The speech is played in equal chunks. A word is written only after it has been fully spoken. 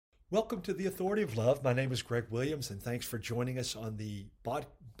Welcome to the Authority of Love. My name is Greg Williams, and thanks for joining us on the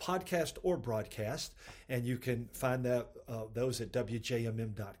podcast or broadcast. And you can find those at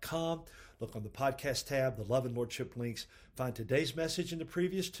wjmm.com. Look on the podcast tab, the Love and Lordship links. Find today's message and the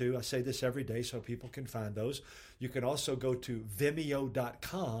previous two. I say this every day so people can find those. You can also go to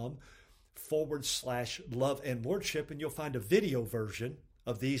vimeo.com/love and lordship, and you'll find a video version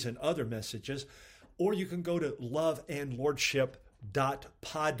of these and other messages. Or you can go to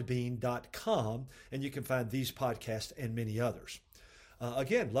loveandlordship.podbean.com, and you can find these podcasts and many others.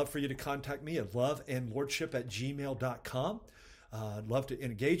 Again, love for you to contact me at loveandlordship@gmail.com. I'd love to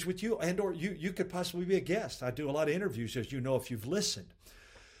engage with you, and or you could possibly be a guest. I do a lot of interviews, as you know, if you've listened.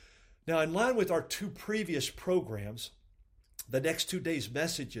 Now, in line with our two previous programs, the next 2 days'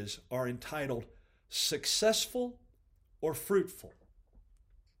 messages are entitled Successful or Fruitful.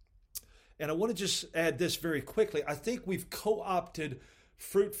 And I want to just add this very quickly. I think we've co-opted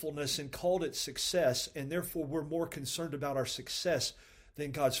fruitfulness and called it success, and therefore we're more concerned about our success than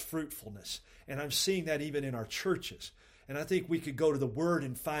God's fruitfulness. And I'm seeing that even in our churches. And I think we could go to the Word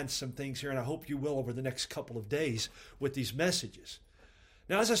and find some things here, and I hope you will over the next couple of days with these messages.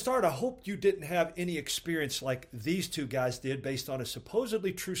 Now, as I start, I hope you didn't have any experience like these two guys did based on a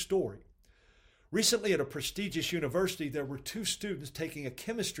supposedly true story. Recently, at a prestigious university, there were two students taking a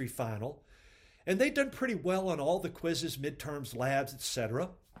chemistry final, and they'd done pretty well on all the quizzes, midterms, labs,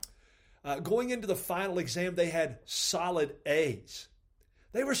 etc. Going into the final exam, they had solid A's.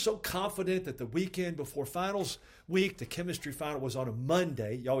 They were so confident that the weekend before finals week, the chemistry final was on a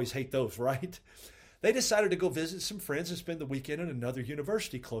Monday. You always hate those, right? They decided to go visit some friends and spend the weekend at another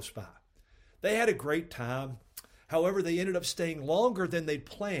university close by. They had a great time. However, they ended up staying longer than they'd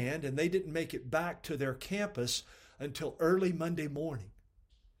planned, and they didn't make it back to their campus until early Monday morning.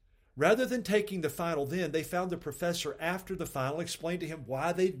 Rather than taking the final then, they found the professor after the final, explained to him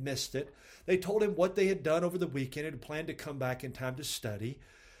why they'd missed it. They told him what they had done over the weekend and planned to come back in time to study.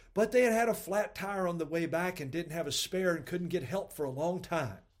 But they had had a flat tire on the way back and didn't have a spare and couldn't get help for a long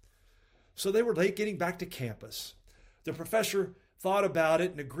time. So they were late getting back to campus. The professor thought about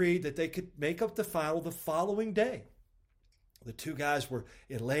it and agreed that they could make up the final the following day. The two guys were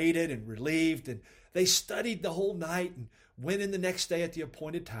elated and relieved, and they studied the whole night and went in the next day at the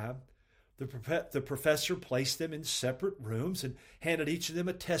appointed time. The professor placed them in separate rooms and handed each of them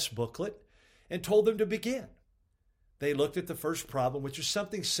a test booklet and told them to begin. They looked at the first problem, which was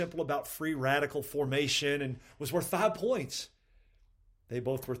something simple about free radical formation and was worth 5 points. They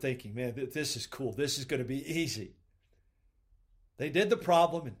both were thinking, man, this is cool. This is going to be easy. They did the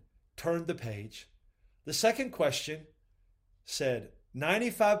problem and turned the page. The second question said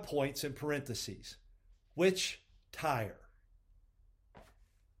 95 points in parentheses. Which tire?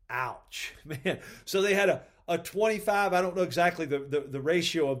 Ouch, man. So they had a 25. I don't know exactly the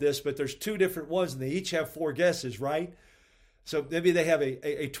ratio of this, but there's two different ones, and they each have 4 guesses, right? So maybe they have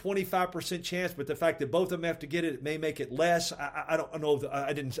a 25% chance, but the fact that both of them have to get it may make it less. I don't know.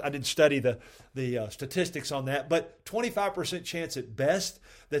 I didn't study the statistics on that, but 25% chance at best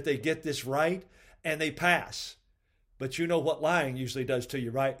that they get this right and they pass. But you know what lying usually does to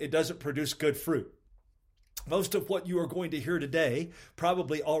you, right? It doesn't produce good fruit. Most of what you are going to hear today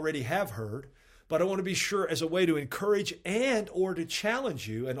probably already have heard, but I want to be sure as a way to encourage and or to challenge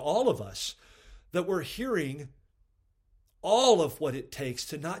you and all of us that we're hearing all of what it takes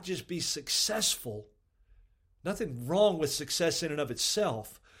to not just be successful. Nothing wrong with success in and of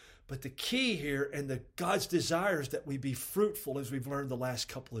itself, but the key here and the God's desire is that we be fruitful, as we've learned the last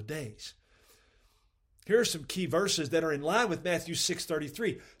couple of days. Here are some key verses that are in line with Matthew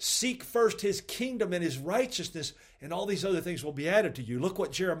 6:33. Seek first his kingdom and his righteousness, and all these other things will be added to you. Look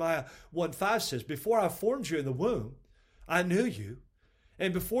what Jeremiah 1:5 says. Before I formed you in the womb, I knew you.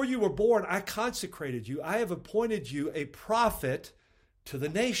 And before you were born, I consecrated you. I have appointed you a prophet to the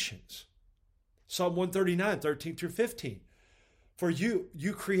nations. Psalm 139:13-15. For you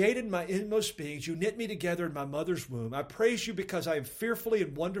created my inmost beings. You knit me together in my mother's womb. I praise you because I am fearfully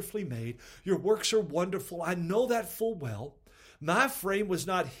and wonderfully made. Your works are wonderful. I know that full well. My frame was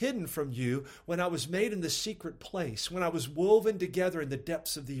not hidden from you when I was made in the secret place, when I was woven together in the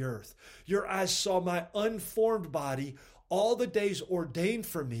depths of the earth. Your eyes saw my unformed body. All the days ordained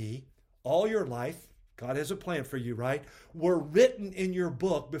for me, all your life, God has a plan for you, right? Were written in your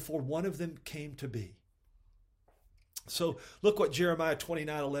book before one of them came to be. So look what Jeremiah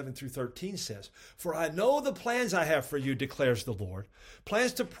 29:11-13 says. For I know the plans I have for you, declares the Lord.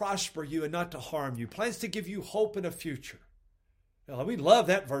 Plans to prosper you and not to harm you. Plans to give you hope and a future. Now, we love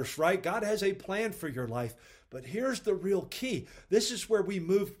that verse, right? God has a plan for your life. But here's the real key. This is where we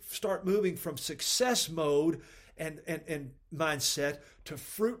start moving from success mode and mindset to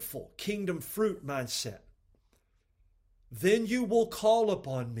fruitful, kingdom fruit mindset. Then you will call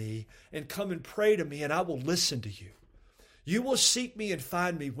upon me and come and pray to me, and I will listen to you. You will seek me and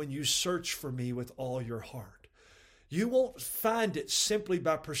find me when you search for me with all your heart. You won't find it simply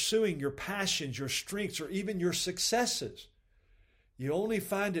by pursuing your passions, your strengths, or even your successes. You only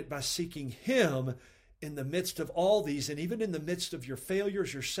find it by seeking Him in the midst of all these, and even in the midst of your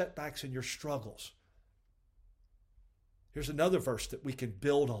failures, your setbacks, and your struggles. Here's another verse that we can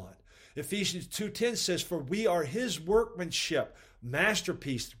build on. Ephesians 2:10 says, for we are His workmanship,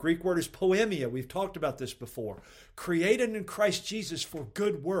 masterpiece. The Greek word is poemia. We've talked about this before. Created in Christ Jesus for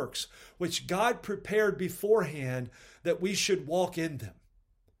good works, which God prepared beforehand that we should walk in them.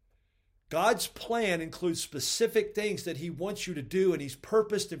 God's plan includes specific things that He wants you to do, and He's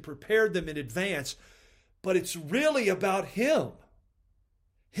purposed and prepared them in advance, but it's really about Him,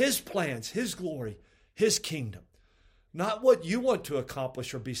 His plans, His glory, His kingdom. Not what you want to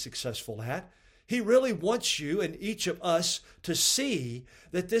accomplish or be successful at. He really wants you and each of us to see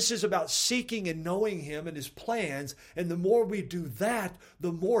that this is about seeking and knowing Him and His plans. And the more we do that,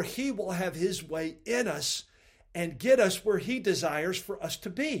 the more He will have His way in us and get us where He desires for us to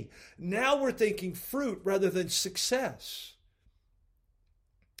be. Now we're thinking fruit rather than success.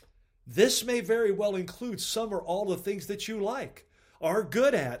 This may very well include some or all the things that you like, are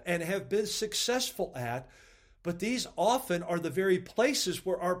good at, and have been successful at. But these often are the very places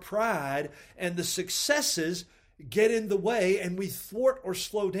where our pride and the successes get in the way, and we thwart or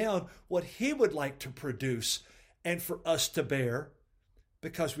slow down what He would like to produce and for us to bear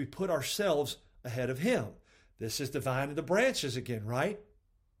because we put ourselves ahead of Him. This is the vine and the branches again, right?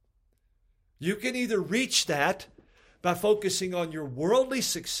 You can either reach that by focusing on your worldly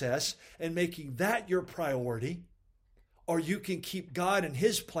success and making that your priority, or you can keep God and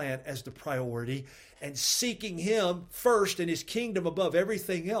His plan as the priority and seeking Him first and His kingdom above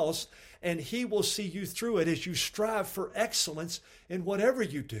everything else, and He will see you through it as you strive for excellence in whatever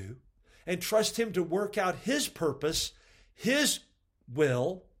you do and trust Him to work out His purpose, His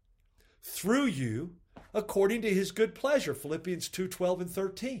will through you according to His good pleasure. Philippians 2:12 and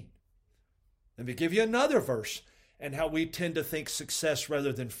 13. Let me give you another verse and how we tend to think success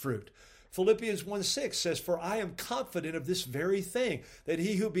rather than fruit. Philippians 1:6 says, for I am confident of this very thing, that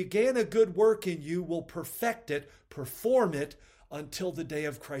He who began a good work in you will perfect it, perform it, until the day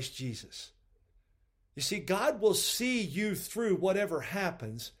of Christ Jesus. You see, God will see you through whatever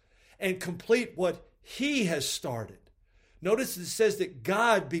happens and complete what He has started. Notice it says that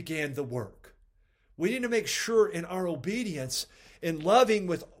God began the work. We need to make sure in our obedience, in loving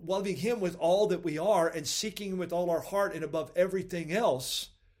Him with all that we are and seeking Him with all our heart and above everything else,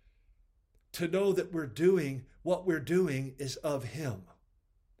 to know that what we're doing is of Him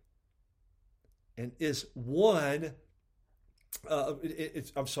and is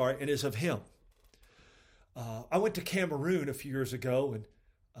is of Him. I went to Cameroon a few years ago,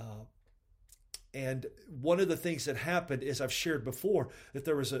 and one of the things that happened is, I've shared before, that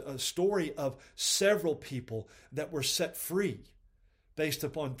there was a story of several people that were set free based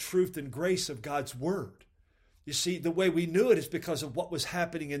upon truth and grace of God's Word. You see, the way we knew it is because of what was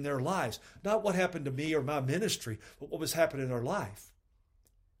happening in their lives. Not what happened to me or my ministry, but what was happening in their life.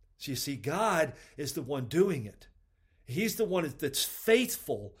 So you see, God is the one doing it. He's the one that's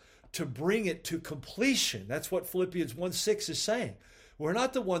faithful to bring it to completion. That's what Philippians 1:6 is saying. We're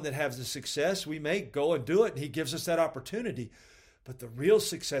not the one that has the success. We may go and do it, and He gives us that opportunity. But the real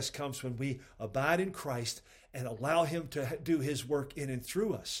success comes when we abide in Christ and allow Him to do His work in and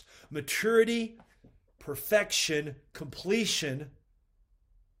through us. Maturity, perfection, completion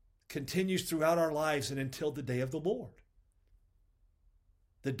continues throughout our lives and until the day of the Lord.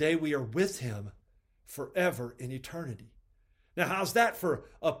 The day we are with Him forever in eternity. Now, how's that for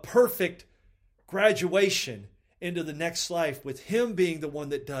a perfect graduation into the next life, with Him being the one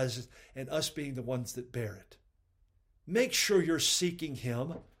that does it and us being the ones that bear it? Make sure you're seeking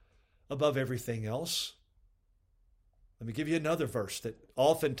Him above everything else. Let me give you another verse that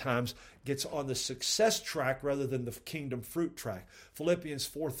oftentimes gets on the success track rather than the kingdom fruit track. Philippians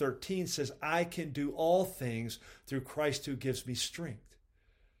 4:13 says, I can do all things through Christ who gives me strength.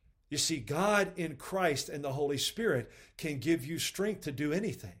 You see, God in Christ and the Holy Spirit can give you strength to do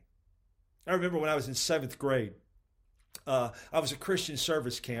anything. I remember when I was in 7th grade, I was at Christian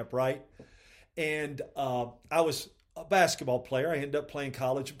service camp, right? And I was a basketball player. I ended up playing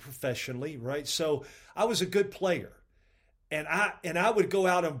college and professionally, right? So I was a good player. And I would go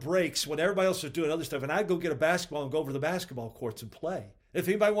out on breaks when everybody else was doing other stuff, and I'd go get a basketball and go over to the basketball courts and play. If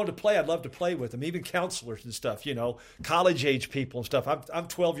anybody wanted to play, I'd love to play with them, even counselors and stuff, college-age people and stuff. I'm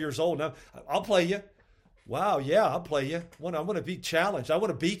 12 years old now. I'll play you. Wow, yeah, I'll play you. I want to be challenged. I want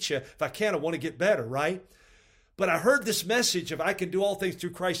to beat you. If I can, I want to get better, right? But I heard this message of I can do all things through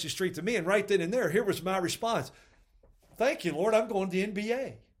Christ who strengthens me. And right then and there, here was my response. Thank you, Lord. I'm going to the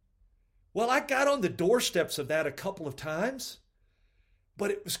NBA. Well, I got on the doorsteps of that a couple of times,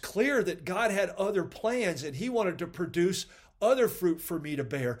 but it was clear that God had other plans and he wanted to produce other fruit for me to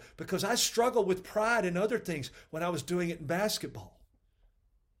bear because I struggled with pride and other things when I was doing it in basketball.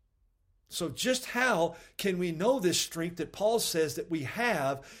 So just how can we know this strength that Paul says that we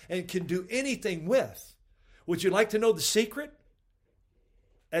have and can do anything with? Would you like to know the secret?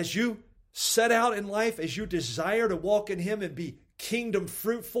 As you set out in life, as you desire to walk in him and be kingdom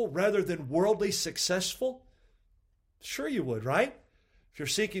fruitful rather than worldly successful? Sure you would, right? If you're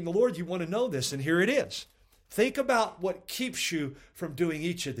seeking the Lord, you want to know this, and here it is. Think about what keeps you from doing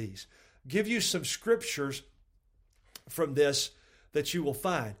each of these. Give you some scriptures from this that you will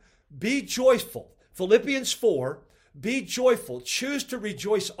find. Be joyful. Philippians 4, be joyful. Choose to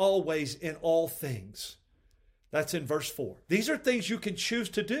rejoice always in all things. That's in verse 4. These are things you can choose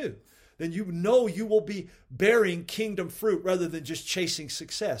to do. Then you know you will be bearing kingdom fruit rather than just chasing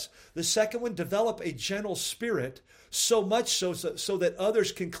success. The second one, develop a gentle spirit, so much so that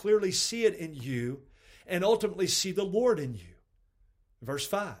others can clearly see it in you and ultimately see the Lord in you. Verse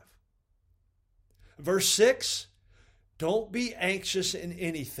 5. Verse 6, don't be anxious in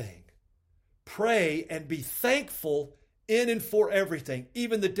anything. Pray and be thankful in and for everything,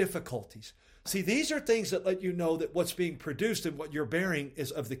 even the difficulties. See, these are things that let you know that what's being produced and what you're bearing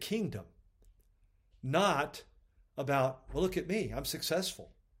is of the kingdom. Not about, well, look at me, I'm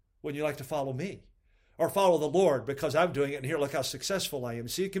successful. Wouldn't you like to follow me? Or follow the Lord because I'm doing it and here, look how successful I am.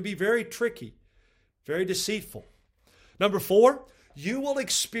 See, it can be very tricky, very deceitful. Number 4, you will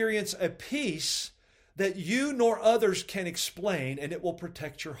experience a peace that you nor others can explain, and it will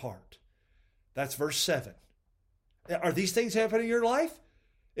protect your heart. That's verse 7. Are these things happening in your life?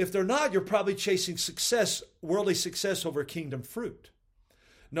 If they're not, you're probably chasing success, worldly success over kingdom fruit.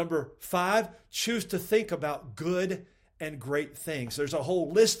 Number 5, choose to think about good and great things. There's a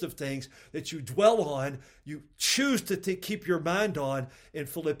whole list of things that you dwell on, you choose to keep your mind on in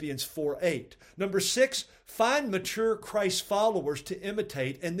Philippians 4:8. Number 6, find mature Christ followers to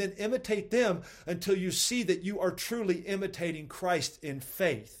imitate and then imitate them until you see that you are truly imitating Christ in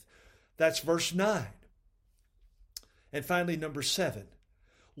faith. That's verse 9. And finally, number 7,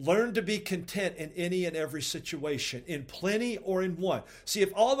 learn to be content in any and every situation, in plenty or in want. See,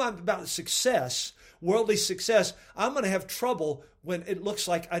 if all I'm about success, worldly success, I'm going to have trouble when it looks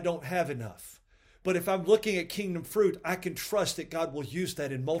like I don't have enough. But if I'm looking at kingdom fruit, I can trust that God will use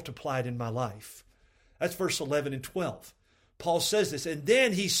that and multiply it in my life. That's verse 11 and 12. Paul says this. And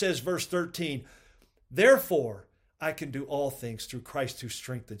then he says, verse 13, therefore I can do all things through Christ who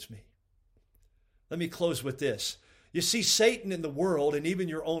strengthens me. Let me close with this. You see, Satan in the world and even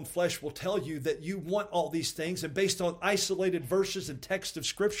your own flesh will tell you that you want all these things. And based on isolated verses and text of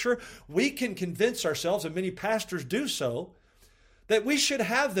Scripture, we can convince ourselves, and many pastors do so, that we should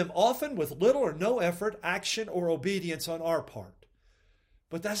have them often with little or no effort, action, or obedience on our part.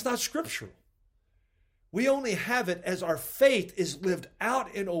 But that's not scriptural. We only have it as our faith is lived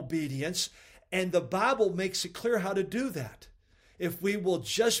out in obedience, and the Bible makes it clear how to do that. If we will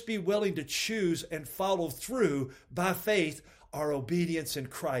just be willing to choose and follow through by faith our obedience in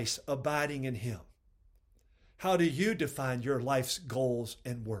Christ, abiding in Him. How do you define your life's goals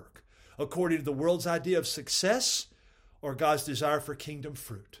and work? According to the world's idea of success or God's desire for kingdom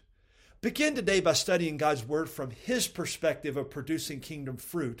fruit? Begin today by studying God's Word from His perspective of producing kingdom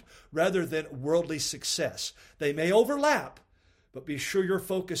fruit rather than worldly success. They may overlap, but be sure your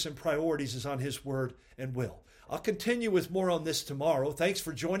focus and priorities is on His Word and will. I'll continue with more on this tomorrow. Thanks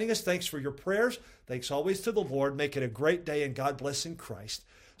for joining us. Thanks for your prayers. Thanks always to the Lord. Make it a great day, and God bless in Christ.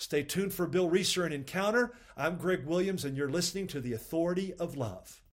 Stay tuned for Bill Reeser and Encounter. I'm Greg Williams, and you're listening to The Authority of Love.